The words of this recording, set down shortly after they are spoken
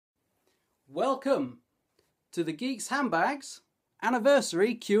Welcome to the Geeks Handbags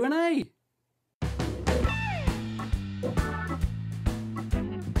anniversary Q&A.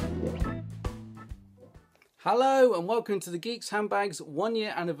 Hello and welcome to the Geeks Handbags 1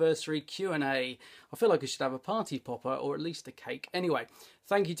 year anniversary Q&A. I feel like I should have a party popper or at least a cake. Anyway,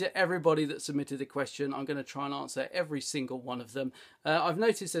 thank you to everybody that submitted a question. I'm going to try and answer every single one of them. I've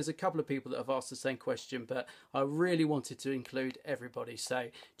noticed there's a couple of people that have asked the same question, but I really wanted to include everybody, so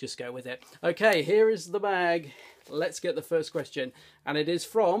just go with it. Okay, here is the bag. Let's get the first question, and it is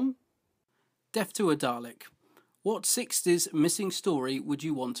from Deaf to a Dalek. What 60s missing story would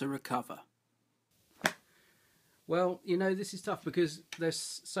you want to recover? Well, you know, this is tough because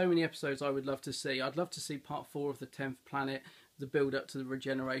there's so many episodes I would love to see. I'd love to see part 4 of the 10th Planet, the build up to the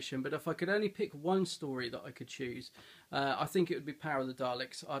regeneration. But if I could only pick one story that I could choose, I think it would be Power of the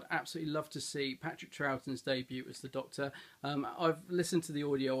Daleks. I'd absolutely love to see Patrick Troughton's debut as the Doctor. I've listened to the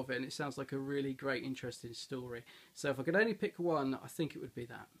audio of it and it sounds like a really great, interesting story. So if I could only pick one, I think it would be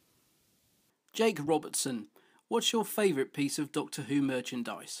that. Jake Robertson, what's your favourite piece of Doctor Who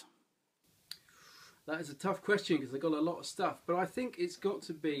merchandise? That is a tough question because they've got a lot of stuff, but I think it's got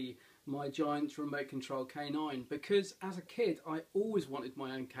to be my giant remote control K9 because as a kid I always wanted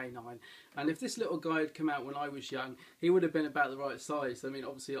my own K9, and if this little guy had come out when I was young, he would have been about the right size. I mean,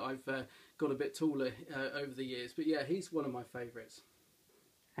 obviously I've got a bit taller over the years, but yeah, he's one of my favourites.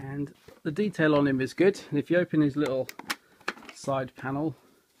 And the detail on him is good, and if you open his little side panel,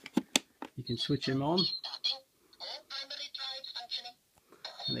 you can switch him on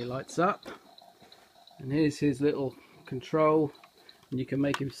and he lights up. And here's his little control, and you can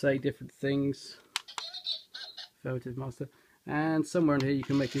make him say different things. Photos master. And somewhere in here you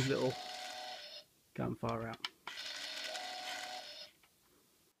can make his little gunfire out.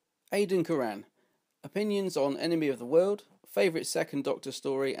 Aidan Curran, opinions on Enemy of the World, favourite second Doctor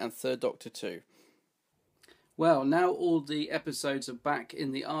story and third Doctor 2. Well, now all the episodes are back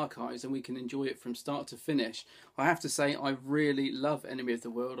in the archives and we can enjoy it from start to finish. I have to say I really love Enemy of the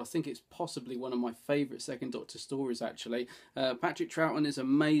World. I think it's possibly one of my favourite second Doctor stories actually. Patrick Troughton is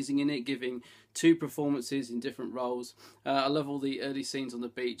amazing in it, giving 2 performances in different roles. I love all the early scenes on the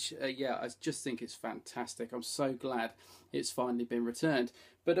beach. Yeah, I just think it's fantastic. I'm so glad it's finally been returned.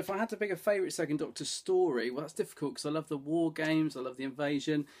 But if I had to pick a favourite second Doctor story, well, that's difficult because I love the war games, I love the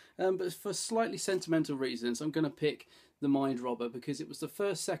invasion, but for slightly sentimental reasons, I'm going to pick The Mind Robber because it was the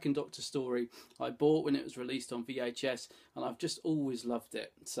first second Doctor story I bought when it was released on VHS, and I've just always loved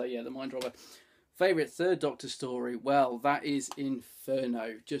it. So yeah, The Mind Robber. Favourite third Doctor story? Well, that is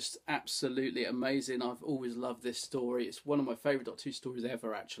Inferno. Just absolutely amazing. I've always loved this story. It's one of my favourite Doctor Who stories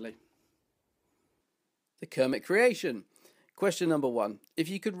ever, actually. The Kermit Creation. Question number 1. If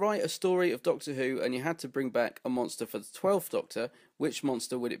you could write a story of Doctor Who and you had to bring back a monster for the 12th Doctor, which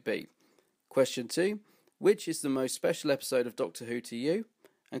monster would it be? Question 2. Which is the most special episode of Doctor Who to you?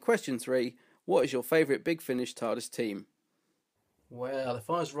 And question 3. What is your favourite Big Finish TARDIS team? Well, if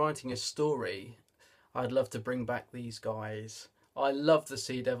I was writing a story, I'd love to bring back these guys. I love the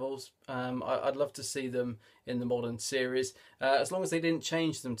Sea Devils. I'd love to see them in the modern series, as long as they didn't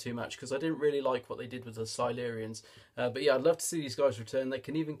change them too much, because I didn't really like what they did with the Silurians. But yeah, I'd love to see these guys return. They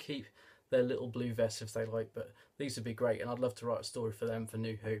can even keep their little blue vests if they like, but these would be great, and I'd love to write a story for them for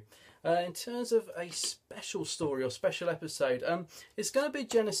New Who. In terms of a special story or special episode, it's going to be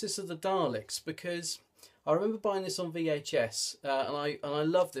Genesis of the Daleks, because I remember buying this on VHS, and I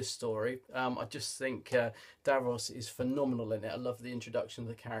love this story. I just think Davros is phenomenal in it. I love the introduction of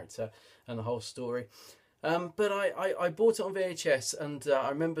the character and the whole story. But I bought it on VHS, and I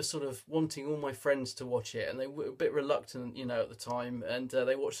remember sort of wanting all my friends to watch it, and they were a bit reluctant, you know, at the time, and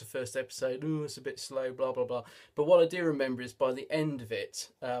they watched the first episode. Oh, it's a bit slow, blah blah blah. But what I do remember is by the end of it,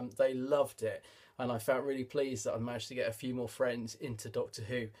 they loved it, and I felt really pleased that I managed to get a few more friends into Doctor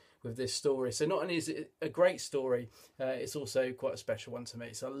Who with this story. So not only is it a great story, it's also quite a special one to me.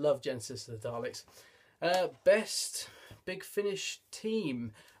 So I love Genesis of the Daleks. Best Big Finish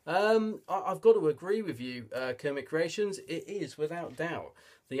team. I've got to agree with you, Kermit Creations. It is, without doubt,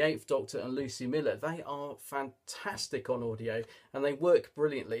 the 8th Doctor and Lucy Miller. They are fantastic on audio, and they work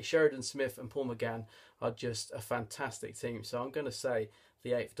brilliantly. Sheridan Smith and Paul McGann are just a fantastic team. So I'm going to say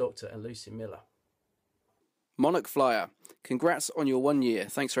the 8th Doctor and Lucy Miller. Monarch Flyer, congrats on your 1 year.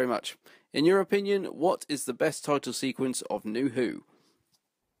 Thanks very much. In your opinion, what is the best title sequence of New Who?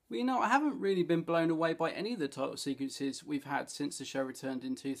 Well, you know, I haven't really been blown away by any of the title sequences we've had since the show returned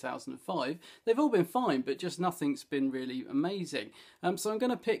in 2005. They've all been fine, but just nothing's been really amazing. So I'm going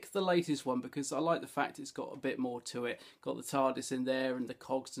to pick the latest one because I like the fact it's got a bit more to it. Got the TARDIS in there and the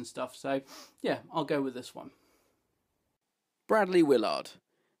cogs and stuff. So yeah, I'll go with this one. Bradley Willard.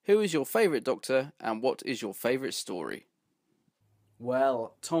 Who is your favourite Doctor and what is your favourite story?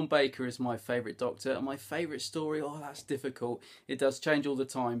 Well, Tom Baker is my favourite Doctor, and my favourite story, oh, that's difficult. It does change all the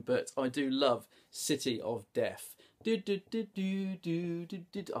time, but I do love City of Death. I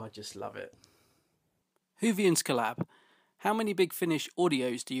just love it. Whovians collab. How many Big Finish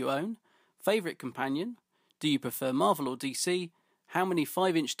audios do you own? Favourite companion? Do you prefer Marvel or DC? How many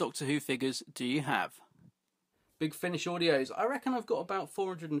 5-inch Doctor Who figures do you have? Big Finish audios. I reckon I've got about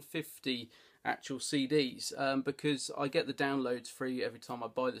 450 actual CDs because I get the downloads free every time I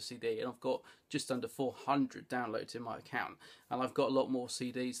buy the CD, and I've got just under 400 downloads in my account, and I've got a lot more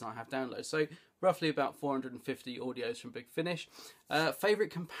CDs than I have downloads, so roughly about 450 audios from Big Finish.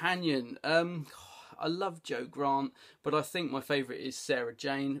 Favourite companion? I love Joe Grant, but I think my favourite is Sarah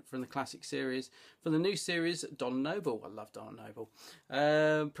Jane from the classic series. From the new series, Donna Noble. I love Donna Noble.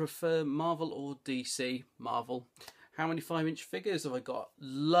 Prefer Marvel or DC? Marvel. How many 5-inch figures have I got?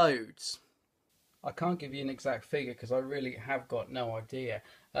 Loads. I can't give you an exact figure because I really have got no idea.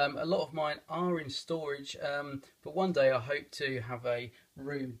 A lot of mine are in storage, but one day I hope to have a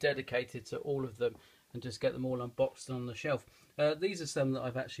room dedicated to all of them and just get them all unboxed and on the shelf. These are some that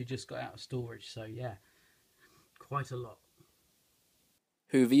I've actually just got out of storage, so yeah, quite a lot.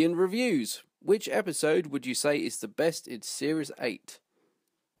 Whovian reviews. Which episode would you say is the best in Series 8?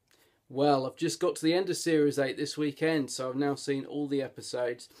 Well, I've just got to the end of Series 8 this weekend, so I've now seen all the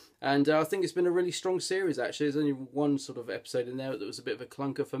episodes, and I think it's been a really strong series actually. There's only one sort of episode in there that was a bit of a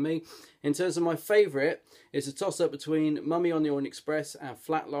clunker for me. In terms of my favourite, it's a toss-up between Mummy on the Orient Express and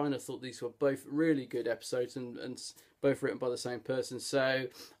Flatline. I thought these were both really good episodes and both written by the same person, so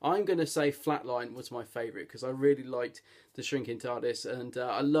I'm going to say Flatline was my favourite because I really liked the shrinking TARDIS, and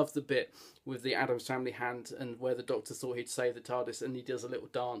I love the bit with the Addams Family hand and where the Doctor thought he'd save the TARDIS and he does a little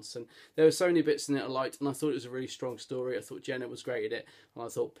dance, and there were so many bits in it I liked, and I thought it was a really strong story. I thought Jenna was great in it, and I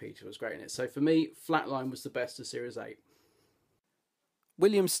thought Peter was great in it. So for me, Flatline was the best of Series 8.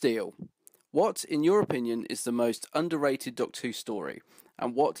 William Steele. What, in your opinion, is the most underrated Doctor Who story,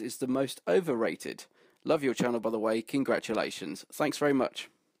 and what is the most overrated? Love your channel, by the way. Congratulations. Thanks very much.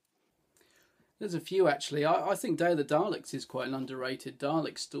 There's a few, actually. I think Day of the Daleks is quite an underrated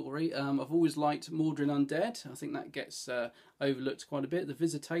Dalek story. I've always liked Mordrin Undead. I think that gets overlooked quite a bit, The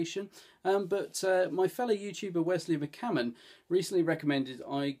Visitation. But my fellow YouTuber Wesley McCammon recently recommended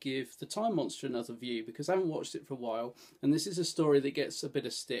I give The Time Monster another view because I haven't watched it for a while, and this is a story that gets a bit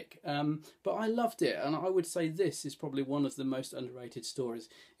of stick. But I loved it, and I would say this is probably one of the most underrated stories.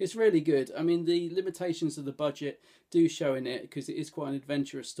 It's really good. I mean, the limitations of the budget do show in it because it is quite an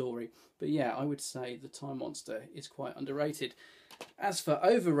adventurous story. But yeah, I would say The Time Monster is quite underrated. As for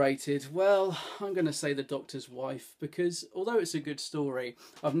overrated, well, I'm going to say The Doctor's Wife, because although it's a good story,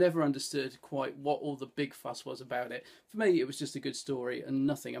 I've never understood quite what all the big fuss was about it. For me, it was just a good story and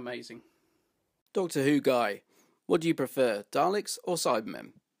nothing amazing. Doctor Who guy, what do you prefer, Daleks or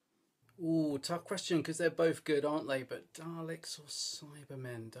Cybermen? Ooh, tough question, because they're both good, aren't they? But Daleks or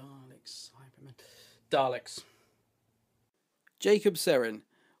Cybermen? Daleks, Cybermen... Daleks. Jacob Serin,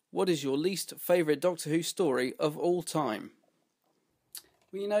 what is your least favourite Doctor Who story of all time?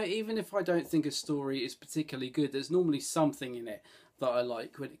 Well, you know, even if I don't think a story is particularly good, there's normally something in it that I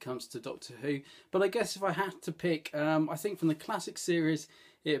like when it comes to Doctor Who. But I guess if I had to pick, I think from the classic series,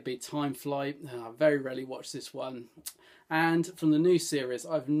 it'd be Time Flight. I very rarely watch this one. And from the new series,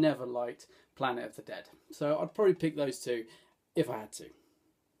 I've never liked Planet of the Dead. So I'd probably pick those two if I had to.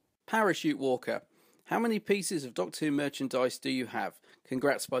 Parachute Walker. How many pieces of Doctor Who merchandise do you have?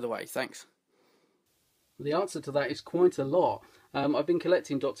 Congrats, by the way. Thanks. The answer to that is quite a lot. I've been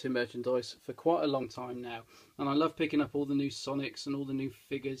collecting Doctor Who merchandise for quite a long time now, and I love picking up all the new Sonics and all the new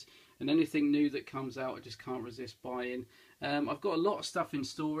figures, and anything new that comes out I just can't resist buying. I've got a lot of stuff in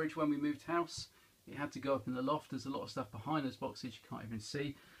storage. When we moved house, it had to go up in the loft. There's a lot of stuff behind those boxes you can't even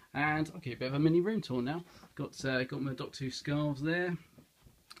see, and I'll get a bit of a mini room tour now. Got my Doctor Who scarves there,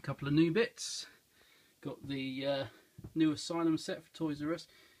 a couple of new bits. Got the new Asylum set for Toys R Us.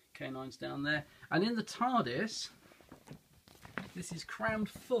 K9's down there. And in the TARDIS, this is crammed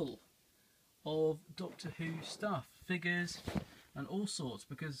full of Doctor Who stuff, figures and all sorts,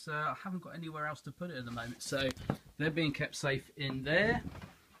 because I haven't got anywhere else to put it at the moment. So they're being kept safe in there.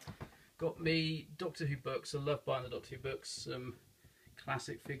 Got me Doctor Who books. I love buying the Doctor Who books. Some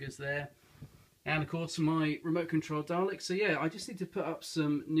classic figures there. And of course my remote control Dalek. So yeah, I just need to put up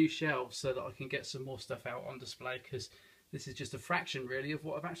some new shelves so that I can get some more stuff out on display, because this is just a fraction really of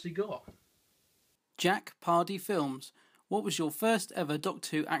what I've actually got. Jack Pardee Films. What was your first ever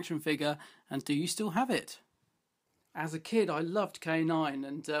Doctor Who action figure and do you still have it? As a kid, I loved K9,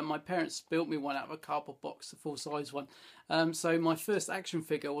 and my parents built me one out of a cardboard box, a full-size one. So my first action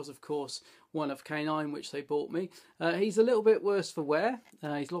figure was, of course, one of K9, which they bought me. He's a little bit worse for wear.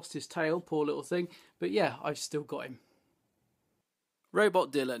 He's lost his tail, poor little thing. But yeah, I've still got him.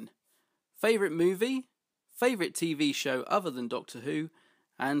 Robot Dylan. Favourite movie? Favourite TV show other than Doctor Who?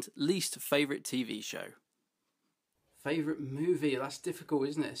 And least favourite TV show? Favourite movie? That's difficult,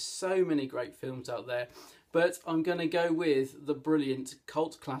 isn't it? So many great films out there. But I'm going to go with the brilliant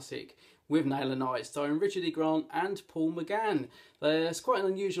cult classic With Nail and Eye, starring Richard E. Grant and Paul McGann. It's quite an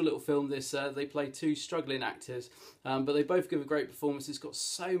unusual little film, this. They play two struggling actors, but they both give a great performance. It's got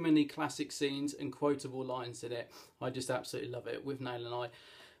so many classic scenes and quotable lines in it. I just absolutely love it, With Nail and Eye.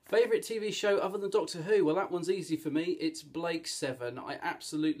 Favourite TV show other than Doctor Who? Well, that one's easy for me. It's Blake 7. I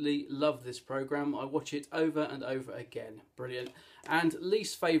absolutely love this programme. I watch it over and over again. Brilliant. And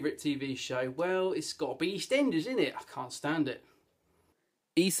least favourite TV show? Well, it's got to be EastEnders, isn't it? I can't stand it.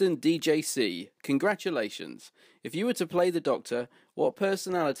 Ethan DJC, congratulations. If you were to play the Doctor, what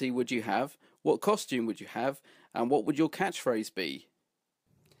personality would you have? What costume would you have? And what would your catchphrase be?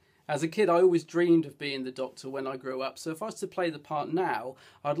 As a kid, I always dreamed of being the Doctor when I grew up, so if I was to play the part now,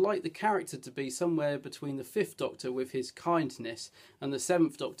 I'd like the character to be somewhere between the 5th Doctor with his kindness and the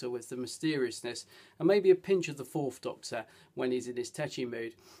 7th Doctor with the mysteriousness, and maybe a pinch of the 4th Doctor when he's in his tetchy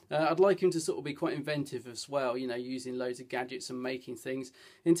mood. I'd like him to sort of be quite inventive as well, you know, using loads of gadgets and making things.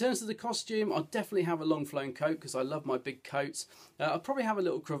 In terms of the costume, I'd definitely have a long flowing coat because I love my big coats. I'd probably have a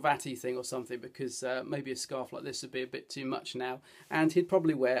little cravatty thing or something because maybe a scarf like this would be a bit too much now, and he'd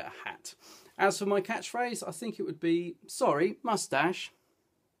probably wear a hat. As for my catchphrase, I think it would be, sorry, mustache.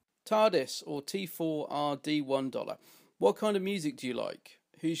 TARDIS or T4RD$1. What kind of music do you like?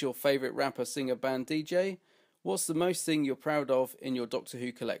 Who's your favourite rapper, singer, band, DJ? What's the most thing you're proud of in your Doctor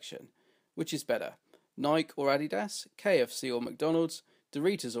Who collection? Which is better, Nike or Adidas, KFC or McDonald's,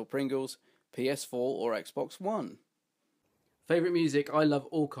 Doritos or Pringles, PS4 or Xbox One? Favourite music? I love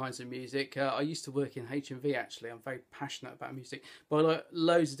all kinds of music. I used to work in HMV actually. I'm very passionate about music. But I like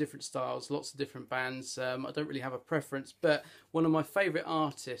loads of different styles, lots of different bands. I don't really have a preference, but one of my favourite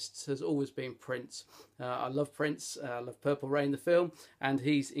artists has always been Prince. I love Prince. I love Purple Rain, the film, and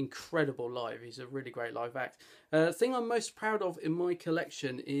he's incredible live. He's a really great live act. The thing I'm most proud of in my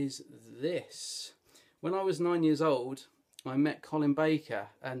collection is this. When I was 9 years old, I met Colin Baker,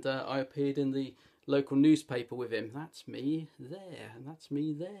 and I appeared in the local newspaper with him. That's me there, and that's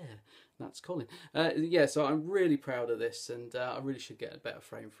me there. That's Colin. Yeah, so I'm really proud of this, and I really should get a better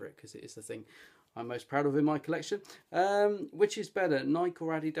frame for it because it is the thing I'm most proud of in my collection. Which is better, Nike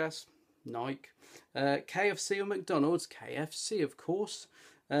or Adidas? Nike. KFC or McDonald's? KFC, of course.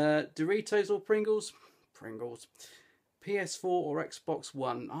 Doritos or Pringles? Pringles. PS4 or Xbox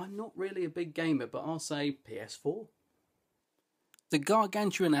One? I'm not really a big gamer, but I'll say PS4. The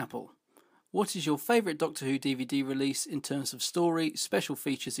Gargantuan Apple. What is your favourite Doctor Who DVD release in terms of story, special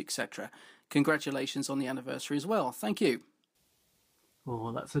features, etc.? Congratulations on the anniversary as well. Thank you.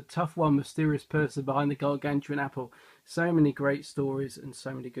 Oh, that's a tough one. Mysterious person behind the Gargantuan Apple. So many great stories and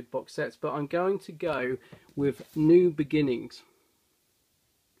so many good box sets, but I'm going to go with New Beginnings.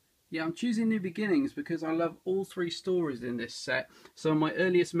 Yeah, I'm choosing New Beginnings because I love all three stories in this set. So my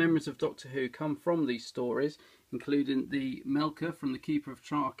earliest memories of Doctor Who come from these stories, including the Melker from the Keeper of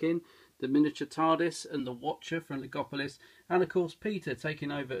Traken, the miniature TARDIS and the Watcher from Legopolis, and of course Peter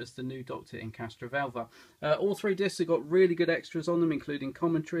taking over as the new Doctor in Castrovalva. All three discs have got really good extras on them, including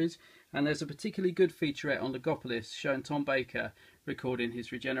commentaries, and there's a particularly good featurette on Legopolis showing Tom Baker recording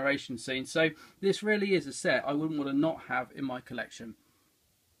his regeneration scene. So this really is a set I wouldn't want to not have in my collection.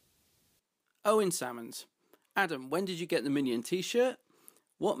 Owen Salmons. Adam, when did you get the Minion t-shirt?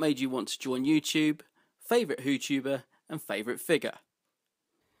 What made you want to join YouTube? Favourite WhoTuber and favourite figure?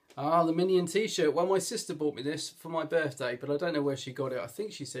 Ah, the Minion t-shirt. Well, my sister bought me this for my birthday, but I don't know where she got it. I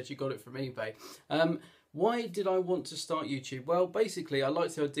think she said she got it from eBay. Why did I want to start YouTube? Well, basically, I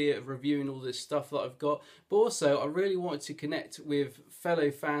liked the idea of reviewing all this stuff that I've got, but also I really wanted to connect with fellow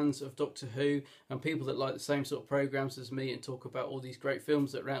fans of Doctor Who and people that like the same sort of programmes as me and talk about all these great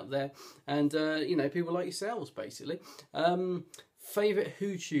films that are out there, and, you know, people like yourselves, basically. Favourite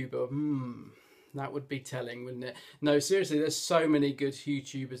WhoTuber? That would be telling, wouldn't it? No, seriously, there's so many good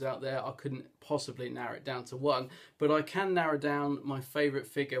YouTubers out there. I couldn't possibly narrow it down to one, but I can narrow down my favourite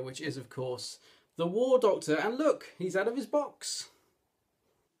figure, which is, of course, the War Doctor. And look, he's out of his box.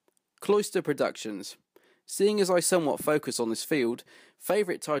 Cloister Productions. Seeing as I somewhat focus on this field,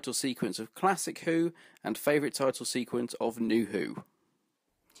 favourite title sequence of Classic Who and favourite title sequence of New Who?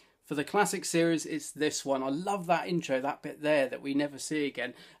 For the classic series, it's this one. I love that intro, that bit there that we never see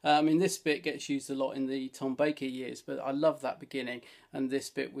again. This bit gets used a lot in the Tom Baker years, but I love that beginning and this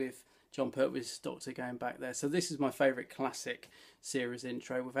bit with John Pertwee's Doctor going back there. So this is my favourite classic series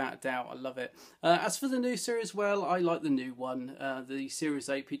intro, without a doubt. I love it. As for the new series, well, I like the new one. The Series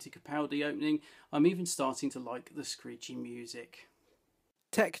 8 Peter Capaldi opening. I'm even starting to like the screechy music.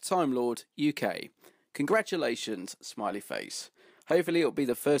 Tech Time Lord UK. Congratulations, smiley face. Hopefully it'll be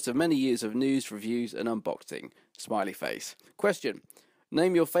the first of many years of news, reviews and unboxing. Smiley face. Question.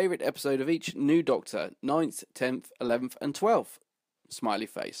 Name your favourite episode of each new Doctor, 9th, 10th, 11th and 12th. Smiley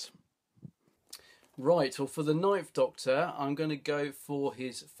face. Right, well for the 9th Doctor, I'm going to go for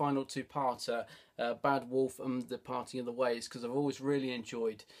his final two-parter, Bad Wolf and The Parting of the Ways, because I've always really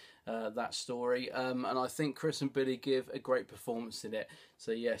enjoyed that story, and I think Chris and Billy give a great performance in it.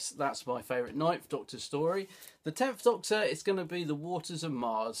 So yes, that's my favourite 9th Doctor story. The 10th Doctor is going to be The Waters of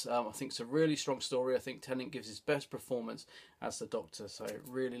Mars. I think it's a really strong story. I think Tennant gives his best performance as the Doctor, so I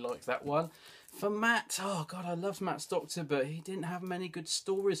really like that one. For Matt, oh god, I love Matt's Doctor, but he didn't have many good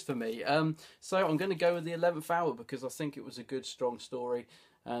stories for me. So I'm going to go with The 11th Hour, because I think it was a good, strong story.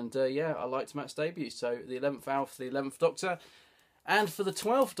 And yeah, I liked Matt's debut. So The 11th Hour for The 11th Doctor. And for the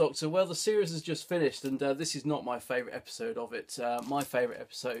 12th Doctor, well, the series has just finished, and this is not my favourite episode of it. My favourite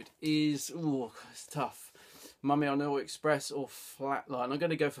episode is, ooh, it's tough, Mummy on the Orient Express or Flatline. I'm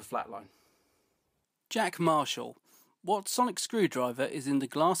going to go for Flatline. Jack Marshall. What sonic screwdriver is in the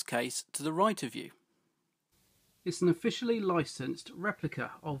glass case to the right of you? It's an officially licensed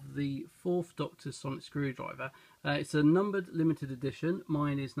replica of the 4th Doctor's sonic screwdriver. It's a numbered limited edition.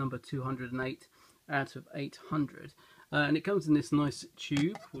 Mine is number 208 out of 800. And it comes in this nice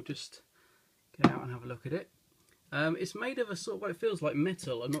tube. We'll just get out and have a look at it. It's made of a sort of, well, it feels like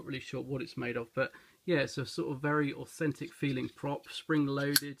metal. I'm not really sure what it's made of, but yeah, it's a sort of very authentic feeling prop, spring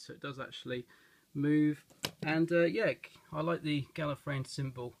loaded, so it does actually move. And yeah, I like the Gallifreyan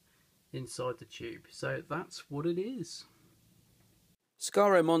symbol inside the tube. So that's what it is.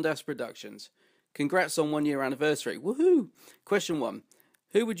 Scaro Mondas Productions. Congrats on 1 year anniversary. Woohoo! Question 1.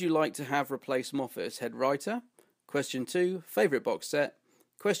 Who would you like to have replace Moffat as head writer? Question 2, favourite box set.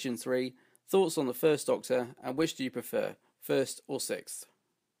 Question 3, thoughts on the 1st Doctor, and which do you prefer, 1st or 6th?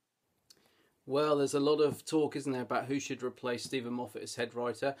 Well, there's a lot of talk, isn't there, about who should replace Stephen Moffat as head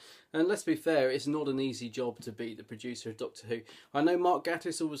writer. And let's be fair, it's not an easy job to be the producer of Doctor Who. I know Mark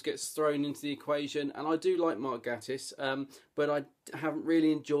Gatiss always gets thrown into the equation, and I do like Mark Gatiss, but I haven't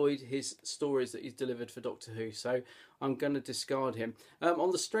really enjoyed his stories that he's delivered for Doctor Who, so I'm going to discard him.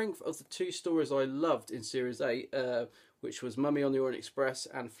 On the strength of the 2 stories I loved in Series 8, which was Mummy on the Orient Express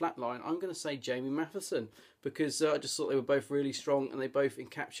and Flatline, I'm going to say Jamie Matheson, because I just thought they were both really strong and they both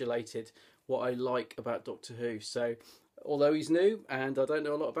encapsulated what I like about Doctor Who. So although he's new and I don't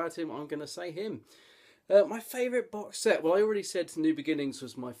know a lot about him, I'm going to say him. My favourite box set, well, I already said New Beginnings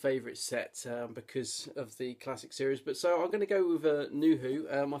was my favourite set because of the classic series, but so I'm going to go with New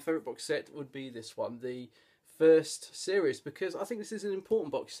Who. My favourite box set would be this one, the 1st series, because I think this is an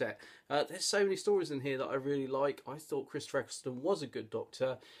important box set. There's so many stories in here that I really like. I thought Chris Eccleston was a good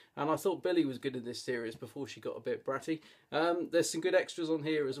Doctor, and I thought Billy was good in this series before she got a bit bratty. There's some good extras on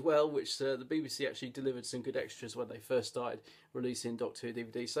here as well, which the BBC actually delivered some good extras when they first started releasing Doctor Who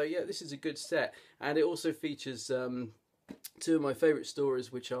DVD. So yeah, this is a good set, and it also features 2 of my favourite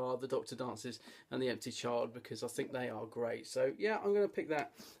stories, which are The Doctor Dances and The Empty Child, because I think they are great. So yeah, I'm going to pick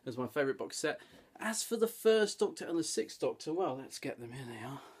that as my favourite box set. As for the 1st Doctor and the 6th Doctor, well, let's get them. Here they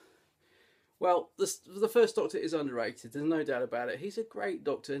are. Well, the 1st Doctor is underrated, there's no doubt about it. He's a great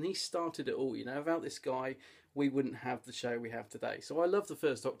Doctor, and he started it all. You know, without this guy, we wouldn't have the show we have today. So I love the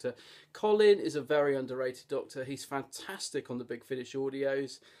 1st Doctor. Colin is a very underrated Doctor. He's fantastic on the Big Finish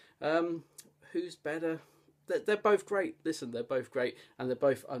audios. Who's better? They're both great. Listen, they're both great, and they're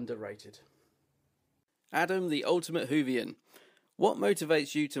both underrated. Adam, the Ultimate Whovian. What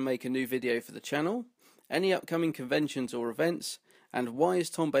motivates you to make a new video for the channel? Any upcoming conventions or events? And why is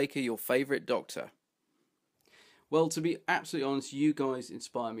Tom Baker your favourite Doctor? Well, to be absolutely honest, you guys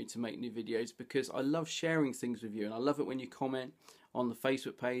inspire me to make new videos because I love sharing things with you, and I love it when you comment on the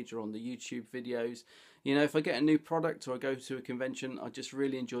Facebook page or on the YouTube videos. You know, if I get a new product or I go to a convention, I just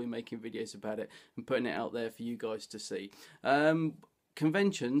really enjoy making videos about it and putting it out there for you guys to see.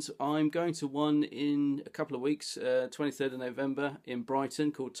 Conventions, I'm going to one in a couple of weeks, 23rd of November in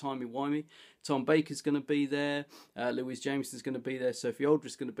Brighton, called Timey Wimey. Tom Baker's going to be there, Louise Jameson's going to be there, Sophie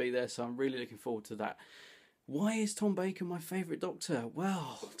Aldridge's going to be there, so I'm really looking forward to that. Why is Tom Baker my favourite Doctor?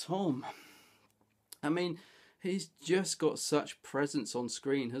 Well, Tom, I mean, he's just got such presence on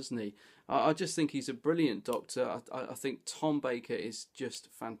screen, hasn't he? I just think he's a brilliant Doctor. I think Tom Baker is just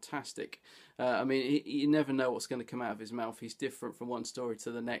fantastic. I mean, you never know what's going to come out of his mouth. He's different from one story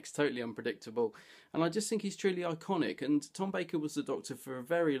to the next, totally unpredictable. And I just think he's truly iconic. And Tom Baker was the Doctor for a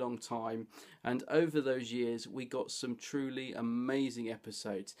very long time. And over those years, we got some truly amazing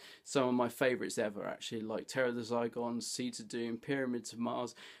episodes. Some of my favourites ever, actually, like Terror of the Zygons, Seeds of Doom, Pyramids of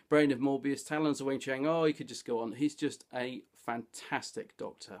Mars, Brain of Morbius, Talons of Wing Chang. Oh, you could just go on. He's just a fantastic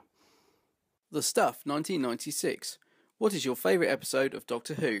Doctor. The Stuff, 1996. What is your favourite episode of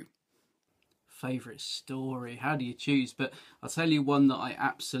Doctor Who? Favourite story? How do you choose? But I'll tell you one that I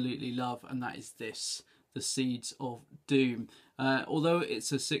absolutely love, and that is this, The Seeds of Doom. Although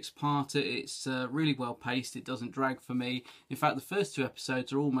it's a 6-parter, it's really well paced. It doesn't drag for me. In fact, the first 2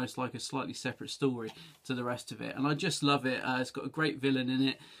 episodes are almost like a slightly separate story to the rest of it, and I just love it. It's got a great villain in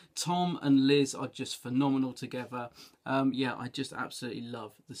it. Tom and Liz are just phenomenal together. Yeah, I just absolutely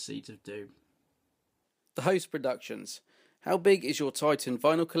love The Seeds of Doom. The Host Productions. How big is your Titan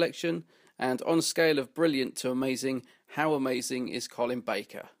vinyl collection? And on a scale of brilliant to amazing, how amazing is Colin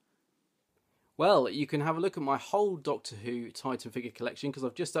Baker? Well, you can have a look at my whole Doctor Who Titan figure collection because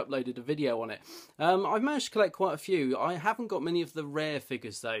I've just uploaded a video on it. I've managed to collect quite a few. I haven't got many of the rare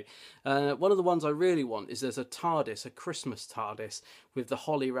figures though. One of the ones I really want is there's a TARDIS, a Christmas TARDIS with the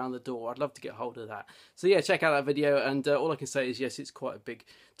holly around the door. I'd love to get hold of that. So yeah, check out that video, and all I can say is yes, it's quite a big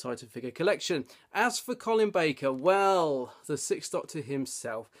Titan figure collection. As for Colin Baker, well, the 6th Doctor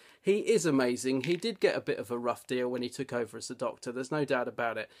himself. He is amazing. He did get a bit of a rough deal when he took over as the Doctor, there's no doubt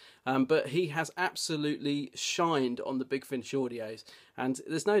about it. But he has absolutely shined on the Big Finish audios, and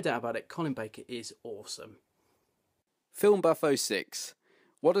there's no doubt about it, Colin Baker is awesome. Film Buff 06.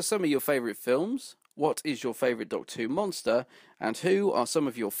 What are some of your favourite films? What is your favourite Doctor Who monster? And who are some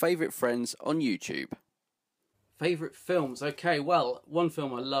of your favourite friends on YouTube? Favourite films? Okay, well, one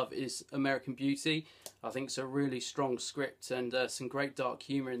film I love is American Beauty. I think it's a really strong script and some great dark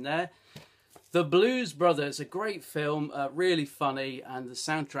humour in there. The Blues Brothers, a great film, really funny, and the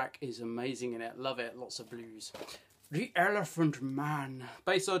soundtrack is amazing in it. Love it, lots of blues. The Elephant Man,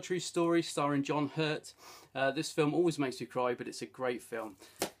 based on a true story starring John Hurt. This film always makes me cry, but it's a great film.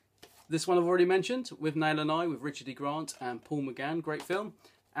 This one I've already mentioned, With Nail and I, with Richard E. Grant and Paul McGann, great film.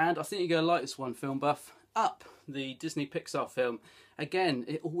 And I think you're going to like this one, Film Buff. Up, the Disney Pixar film. Again,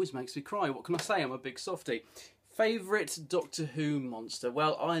 it always makes me cry. What can I say? I'm a big softie. Favourite Doctor Who monster?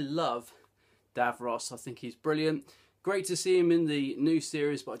 Well, I love Davros. I think he's brilliant. Great to see him in the new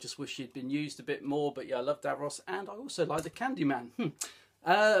series, but I just wish he'd been used a bit more. But yeah, I love Davros, and I also like the Candyman.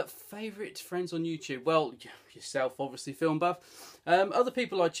 Favourite friends on YouTube? Well, yourself, obviously, Film Buff. Other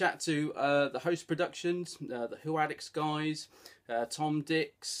people I chat to, the Host Productions, the Who Addicts guys, Tom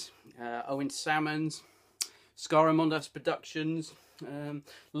Dix, Owen Salmons, Scaramondas Productions,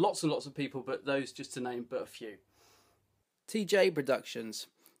 lots and lots of people, but those just to name but a few. TJ Productions.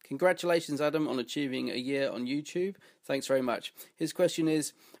 Congratulations, Adam, on achieving a year on YouTube. Thanks very much. His question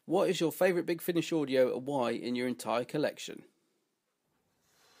is, what is your favourite Big Finish audio and why in your entire collection?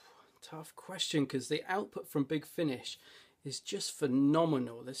 Tough question, because the output from Big Finish is just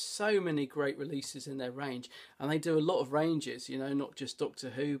phenomenal. There's so many great releases in their range, and they do a lot of ranges, you know, not just Doctor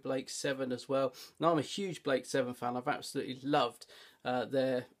Who, Blake 7 as well. Now, I'm a huge Blake 7 fan. I've absolutely loved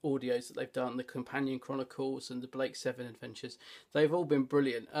their audios that they've done, the Companion Chronicles and the Blake 7 Adventures. They've all been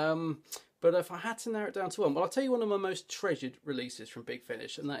brilliant. But if I had to narrow it down to one, well, I'll tell you one of my most treasured releases from Big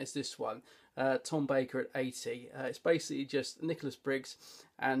Finish, and that is this one, Tom Baker at 80. It's basically just Nicholas Briggs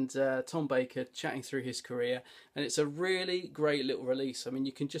and Tom Baker chatting through his career, and it's a really great little release. I mean,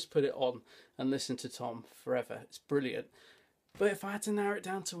 you can just put it on and listen to Tom forever. It's brilliant. But if I had to narrow it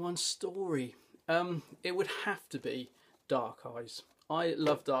down to one story, it would have to be Dark Eyes. I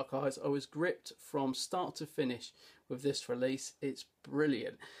love Dark Eyes. I was gripped from start to finish with this release. It's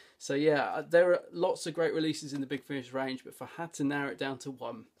brilliant. So yeah, there are lots of great releases in the Big Finish range, but if I had to narrow it down to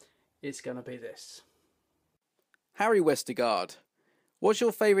one, it's going to be this. Harry Westergaard. What's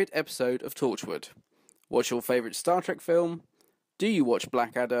your favourite episode of Torchwood? What's your favourite Star Trek film? Do you watch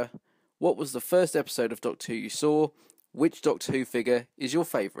Blackadder? What was the first episode of Doctor Who you saw? Which Doctor Who figure is your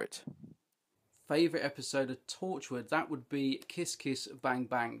favourite? Favourite episode of Torchwood, that would be Kiss Kiss Bang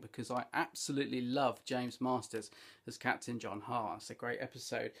Bang, because I absolutely love James Masters as Captain John Hart. It's a great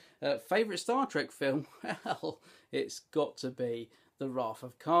episode. Favourite Star Trek film? Well, it's got to be The Wrath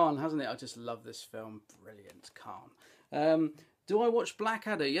of Khan, hasn't it? I just love this film. Brilliant, Khan. Do I watch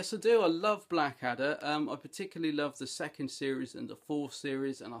Blackadder? Yes, I do. I love Blackadder. I particularly love the second series and the fourth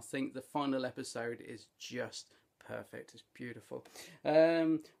series, and I think the final episode is just perfect. It's beautiful.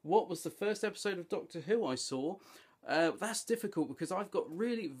 What was the first episode of Doctor Who I saw? That's difficult because I've got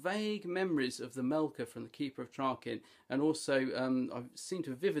really vague memories of the Melka from the Keeper of Traken, and also I seem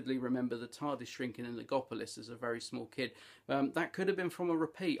to vividly remember the TARDIS shrinking in Legopolis as a very small kid. That could have been from a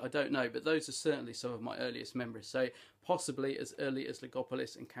repeat, I don't know, but those are certainly some of my earliest memories. So possibly as early as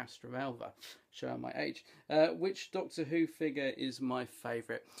Legopolis and Castrovalva, showing my age. Which Doctor Who figure is my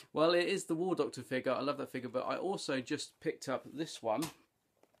favourite? Well, it is the War Doctor figure. I love that figure, but I also just picked up this one.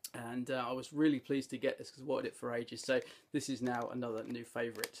 And I was really pleased to get this because I wanted it for ages. So this is now another new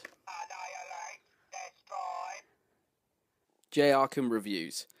favourite. J. Arkham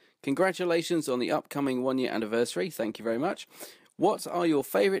Reviews. Congratulations on the upcoming 1 year anniversary. Thank you very much. What are your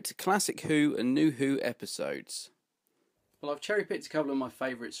favourite classic Who and new Who episodes? Well, I've cherry picked a couple of my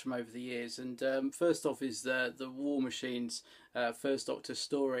favourites from over the years, and first off is the War Machine's First Doctor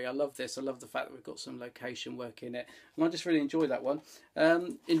story. I love this. I love the fact that we've got some location work in it, and I just really enjoy that one.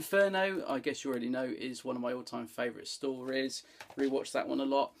 Inferno, I guess you already know, is one of my all-time favourite stories. Rewatch that one a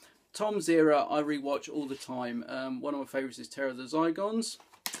lot. Tom's Era, I rewatch all the time. One of my favourites is Terror of the Zygons.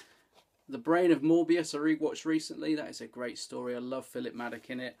 The Brain of Morbius, I rewatched recently. That is a great story. I love Philip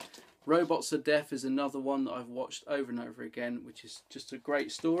Maddock in it. Robots of Death is another one that I've watched over and over again, which is just a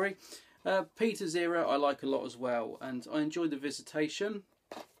great story. Peter's Era I like a lot as well, and I enjoy The Visitation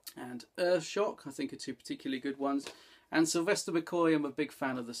and Earthshock, I think are two particularly good ones. And Sylvester McCoy, I'm a big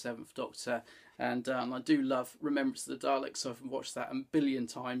fan of the Seventh Doctor, and I do love Remembrance of the Daleks. I've watched that a billion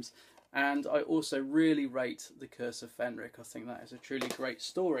times. And I also really rate The Curse of Fenric. I think that is a truly great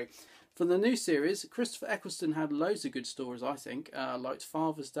story. For the new series, Christopher Eccleston had loads of good stories, I think. I liked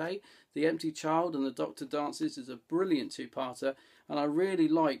Father's Day, The Empty Child and The Doctor Dances is a brilliant two-parter, and I really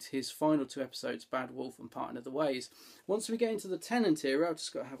liked his final two episodes, Bad Wolf and Parting of the Ways. Once we get into the Tennant era, I've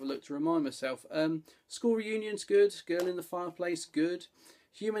just got to have a look to remind myself. School Reunion's good, Girl in the Fireplace, good.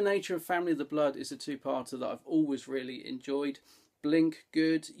 Human Nature and Family of the Blood is a two-parter that I've always really enjoyed. Blink,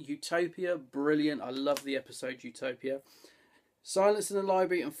 good. Utopia, brilliant. I love the episode Utopia. Silence in the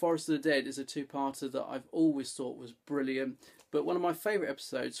Library and Forest of the Dead is a two-parter that I've always thought was brilliant. But one of my favourite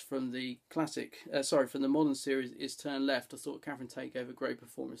episodes from the from the modern series is Turn Left. I thought Catherine Tate gave a great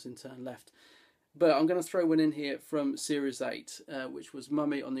performance in Turn Left. But I'm going to throw one in here from Series 8, which was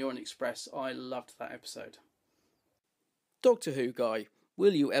Mummy on the Orient Express. I loved that episode. Doctor Who guy,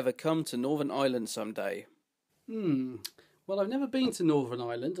 will you ever come to Northern Ireland someday? Well, I've never been to Northern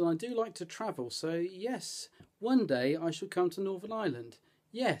Ireland, and I do like to travel, so yes, one day I shall come to Northern Ireland.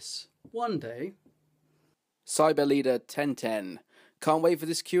 Yes, one day. Cyber Leader 1010. Can't wait for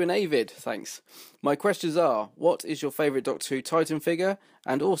this Q&A vid, thanks. My questions are, what is your favourite Doctor Who Titan figure?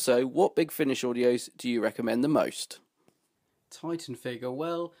 And also, what Big Finish audios do you recommend the most? Titan figure,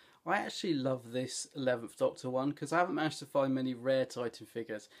 well, I actually love this 11th Doctor one because I haven't managed to find many rare Titan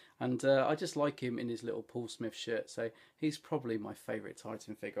figures, and I just like him in his little Paul Smith shirt, so he's probably my favourite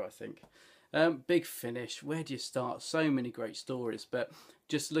Titan figure, I think. Big Finish, where do you start? So many great stories, but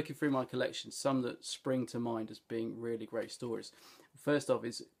just looking through my collection, some that spring to mind as being really great stories. First off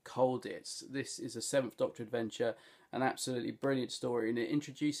is Colditz. This is a 7th Doctor adventure, an absolutely brilliant story, and it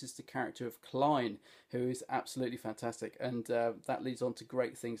introduces the character of Klein, who is absolutely fantastic, and that leads on to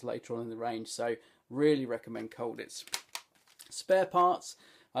great things later on in the range, so really recommend Colditz. Spare Parts,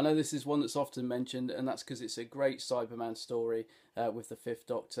 I know this is one that's often mentioned, and that's because it's a great Cyberman story with the 5th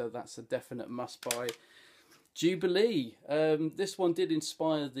Doctor. That's a definite must-buy. Jubilee, this one did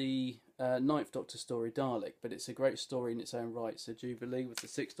inspire the 9th Doctor story Dalek, but it's a great story in its own right. So Jubilee with the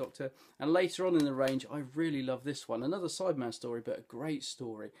 6th Doctor, and later on in the range I really love this one, another Cyberman story but a great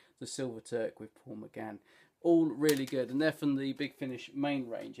story, The Silver Turk with Paul McGann. All really good, and they're from the Big Finish main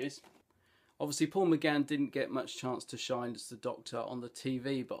ranges. Obviously Paul McGann didn't get much chance to shine as the Doctor on the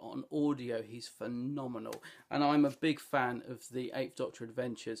TV, but on audio he's phenomenal, and I'm a big fan of the 8th Doctor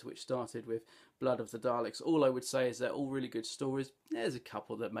Adventures, which started with Blood of the Daleks. All I would say is they're all really good stories. There's a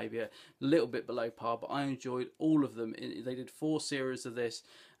couple that maybe are a little bit below par, but I enjoyed all of them. They did 4 series of this.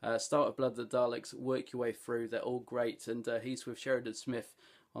 Start with Blood of the Daleks, work your way through. They're all great, and he's with Sheridan Smith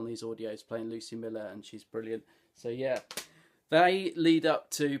on these audios playing Lucy Miller, and she's brilliant. So yeah, they lead up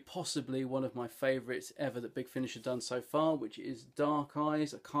to possibly one of my favourites ever that Big Finish have done so far, which is Dark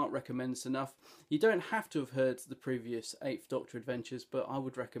Eyes. I can't recommend this enough. You don't have to have heard the previous 8th Doctor adventures, but I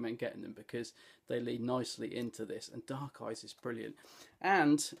would recommend getting them because they lead nicely into this, and Dark Eyes is brilliant.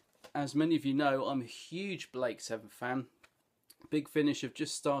 And as many of you know, I'm a huge Blake 7 fan. Big Finish have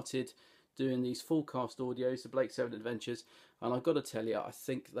just started doing these full cast audios, the Blake 7 adventures, and I've got to tell you, I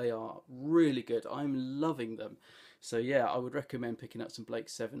think they are really good. I'm loving them. So yeah, I would recommend picking up some Blake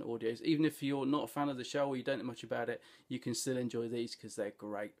 7 audios. Even if you're not a fan of the show or you don't know much about it, you can still enjoy these because they're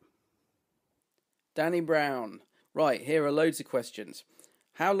great. Danny Brown, Right, here are loads of questions.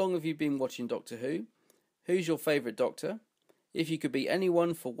 How long have you been watching Doctor Who? Who's your favourite Doctor? If you could be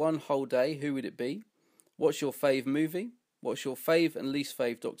anyone for one whole day, who would it be? What's your fave movie? What's your fave and least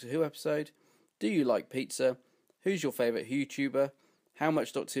fave Doctor Who episode? Do you like pizza? Who's your favourite YouTuber? How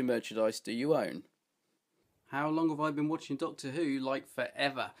much Doctor Who merchandise do you own? How long have I been watching Doctor Who? Like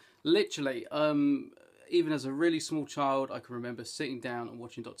forever. Literally, even as a really small child, I can remember sitting down and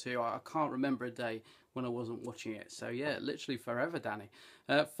watching Doctor Who. I can't remember a day when I wasn't watching it. So yeah, literally forever, Danny.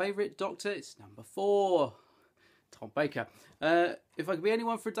 Favourite Doctor? It's number 4. Tom Baker. If I could be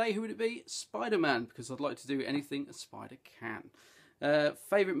anyone for a day, who would it be? Spider-Man, because I'd like to do anything a spider can.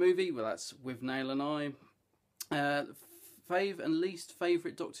 Favourite movie? Well, that's With Nail and I. Fave and least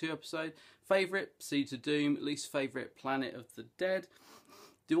favourite Doctor Who episode? Favourite, Seeds of Doom. Least favourite, Planet of the Dead.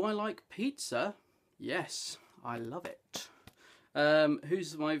 Do I like pizza? Yes, I love it.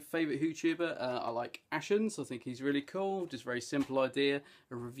 Who's my favourite YouTuber? I like Ashens. I think he's really cool. Just very simple idea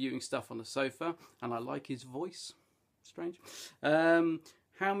of reviewing stuff on the sofa, and I like his voice. Strange.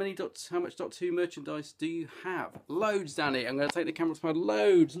 How much Doctor Who merchandise do you have? Loads, Danny. I'm going to take the camera side.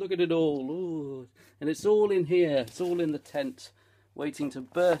 Loads. Look at it all. Ooh. And it's all in here. It's all in the tent, waiting to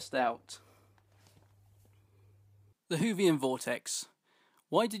burst out. The Whovian Vortex.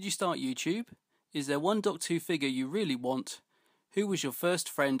 Why did you start YouTube? Is there one Doctor Who figure you really want? Who was your first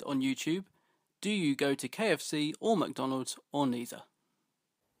friend on YouTube? Do you go to KFC or McDonald's or neither?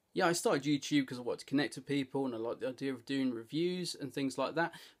 Yeah, I started YouTube because I wanted to connect to people and I like the idea of doing reviews and things like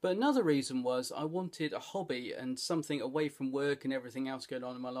that. But another reason was I wanted a hobby and something away from work and everything else going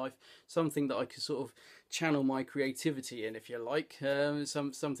on in my life. Something that I could sort of channel my creativity in, if you like.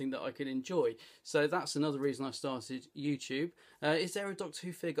 Something that I could enjoy. So that's another reason I started YouTube. Is there a Doctor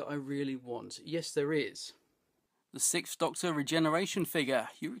Who figure I really want? Yes, there is. The 6th Doctor regeneration figure.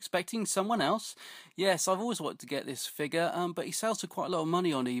 You're expecting someone else? Yes, I've always wanted to get this figure, but he sells for quite a lot of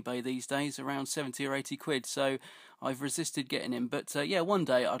money on eBay these days, around 70 or 80 quid, so I've resisted getting him. But yeah, one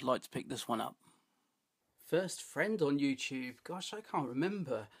day I'd like to pick this one up. First friend on YouTube? Gosh, I can't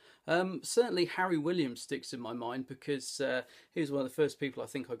remember. Certainly Harry Williams sticks in my mind because he was one of the first people I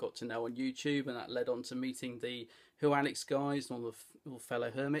think I got to know on YouTube, and that led on to meeting the Who Alex guys and all the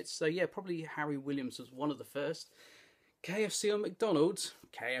fellow hermits. So yeah, probably Harry Williams was one of the first. KFC or McDonald's?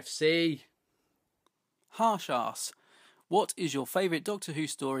 KFC. Harsh Arse. What is your favourite Doctor Who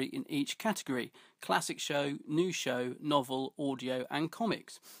story in each category? Classic show, new show, novel, audio and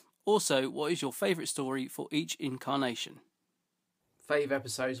comics. Also, what is your favourite story for each incarnation? Fave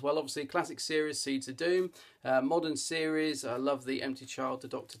episodes? Well, obviously classic series, Seeds of Doom. Modern series, I love The Empty Child, The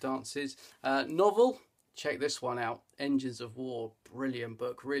Doctor Dances. Novel, check this one out, Engines of War, brilliant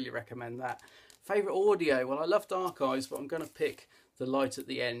book, really recommend that. Favourite audio? Well, I love Dark Eyes, but I'm going to pick The Light at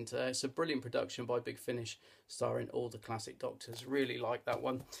the End. It's a brilliant production by Big Finish, starring all the classic Doctors. Really like that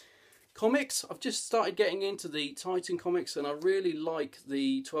one. Comics, I've just started getting into the Titan comics, and I really like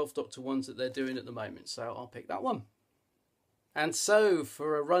the 12th Doctor ones that they're doing at the moment, so I'll pick that one. And so,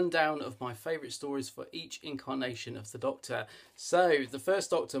 for a rundown of my favourite stories for each incarnation of the Doctor. So, the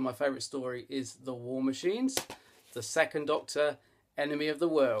first Doctor, my favourite story is The War Machines. The second Doctor, Enemy of the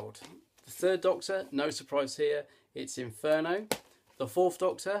World. The third Doctor, no surprise here, it's Inferno. The fourth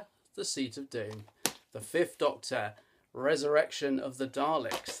Doctor, The Seeds of Doom. The fifth Doctor, Resurrection of the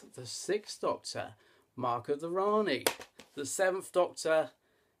Daleks. The sixth Doctor, Mark of the Rani. The seventh Doctor,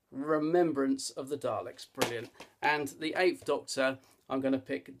 Remembrance of the Daleks. Brilliant. And the 8th Doctor, I'm going to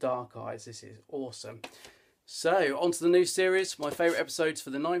pick Dark Eyes. This is awesome. So, on to the new series. My favourite episodes for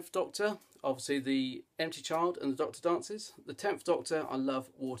the 9th Doctor. Obviously, The Empty Child and The Doctor Dances. The 10th Doctor, I love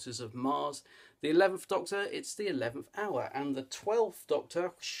Waters of Mars. The 11th Doctor, it's the 11th Hour. And the 12th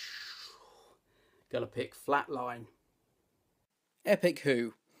Doctor, going to pick Flatline. Epic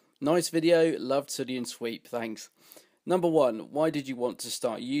Who. Nice video. Loved Suddy and Sweep. Thanks. Number 1, why did you want to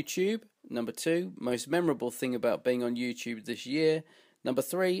start YouTube? Number 2, most memorable thing about being on YouTube this year. Number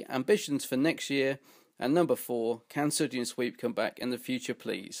 3, ambitions for next year. And number 4, can Suddy and Sweep come back in the future,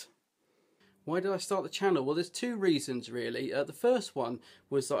 please? Why did I start the channel? Well, there's 2 reasons really. The first one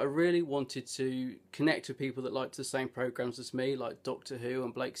was that I really wanted to connect with people that liked the same programmes as me, like Doctor Who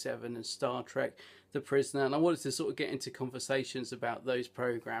and Blake Seven and Star Trek, The Prisoner, and I wanted to sort of get into conversations about those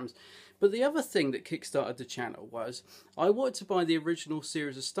programmes. But the other thing that kickstarted the channel was I wanted to buy the original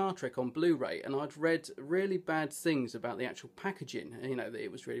series of Star Trek on Blu-ray, and I'd read really bad things about the actual packaging, you know, that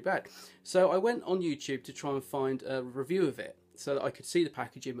it was really bad. So I went on YouTube to try and find a review of it. so that I could see the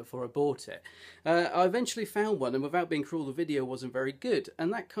packaging before I bought it. I eventually found one, and without being cruel, the video wasn't very good,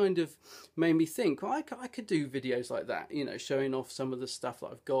 and that kind of made me think, well, I could do videos like that, you know, showing off some of the stuff that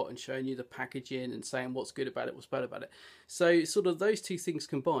I've got and showing you the packaging and saying what's good about it, what's bad about it. So sort of those two things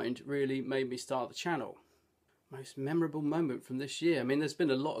combined really made me start the channel. Most memorable moment from this year. I mean, there's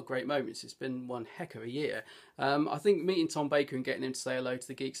been a lot of great moments. It's been one heck of a year. I think meeting Tom Baker and getting him to say hello to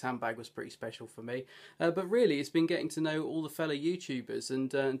the Geeks Handbag was pretty special for me. But really, it's been getting to know all the fellow YouTubers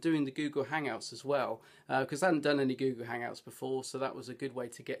and doing the Google Hangouts as well. Because I hadn't done any Google Hangouts before, so that was a good way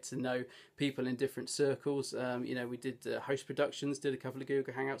to get to know people in different circles. You know, we did Host Productions, did a couple of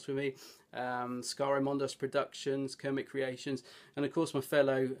Google Hangouts with me. Scaro Mondos Productions, Kermit Creations, and of course my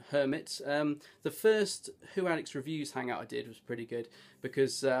fellow hermits. The first Who Addicts Reviews hangout I did was pretty good,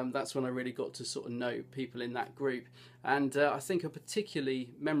 because that's when I really got to sort of know people in that group. And I think a particularly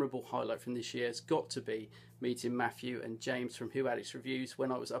memorable highlight from this year has got to be meeting Matthew and James from Who Addicts Reviews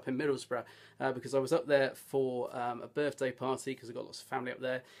when I was up in Middlesbrough, because I was up there for a birthday party, because I've got lots of family up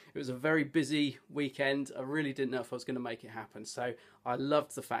there. It was a very busy weekend. I really didn't know if I was going to make it happen, so I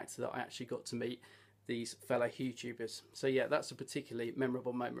loved the fact that I actually got to meet these fellow YouTubers. So yeah, that's a particularly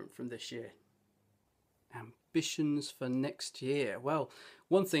memorable moment from this year. Ambitions for next year. Well,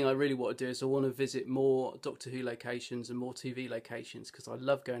 one thing I really want to do is I want to visit more Doctor Who locations and more TV locations, because I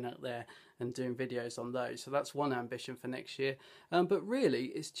love going out there and doing videos on those. So that's one ambition for next year. But really,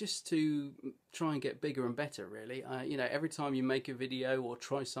 it's just to try and get bigger and better, really. You know, every time you make a video or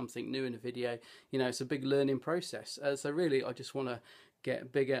try something new in a video, you know, it's a big learning process. So really, I just want to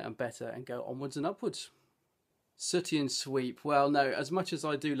get bigger and better and go onwards and upwards. Sooty and Sweep. Well, no, as much as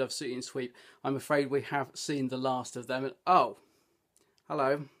I do love Sooty and Sweep, I'm afraid we have seen the last of them. And oh,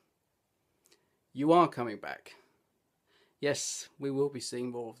 hello. You are coming back. Yes, we will be seeing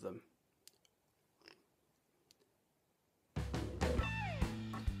more of them.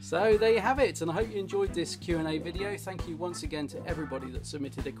 So there you have it, and I hope you enjoyed this Q&A video. Thank you once again to everybody that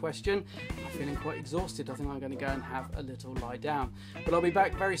submitted a question. I'm feeling quite exhausted. I think I'm going to go and have a little lie down. But I'll be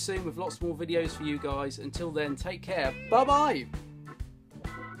back very soon with lots more videos for you guys. Until then, take care. Bye-bye.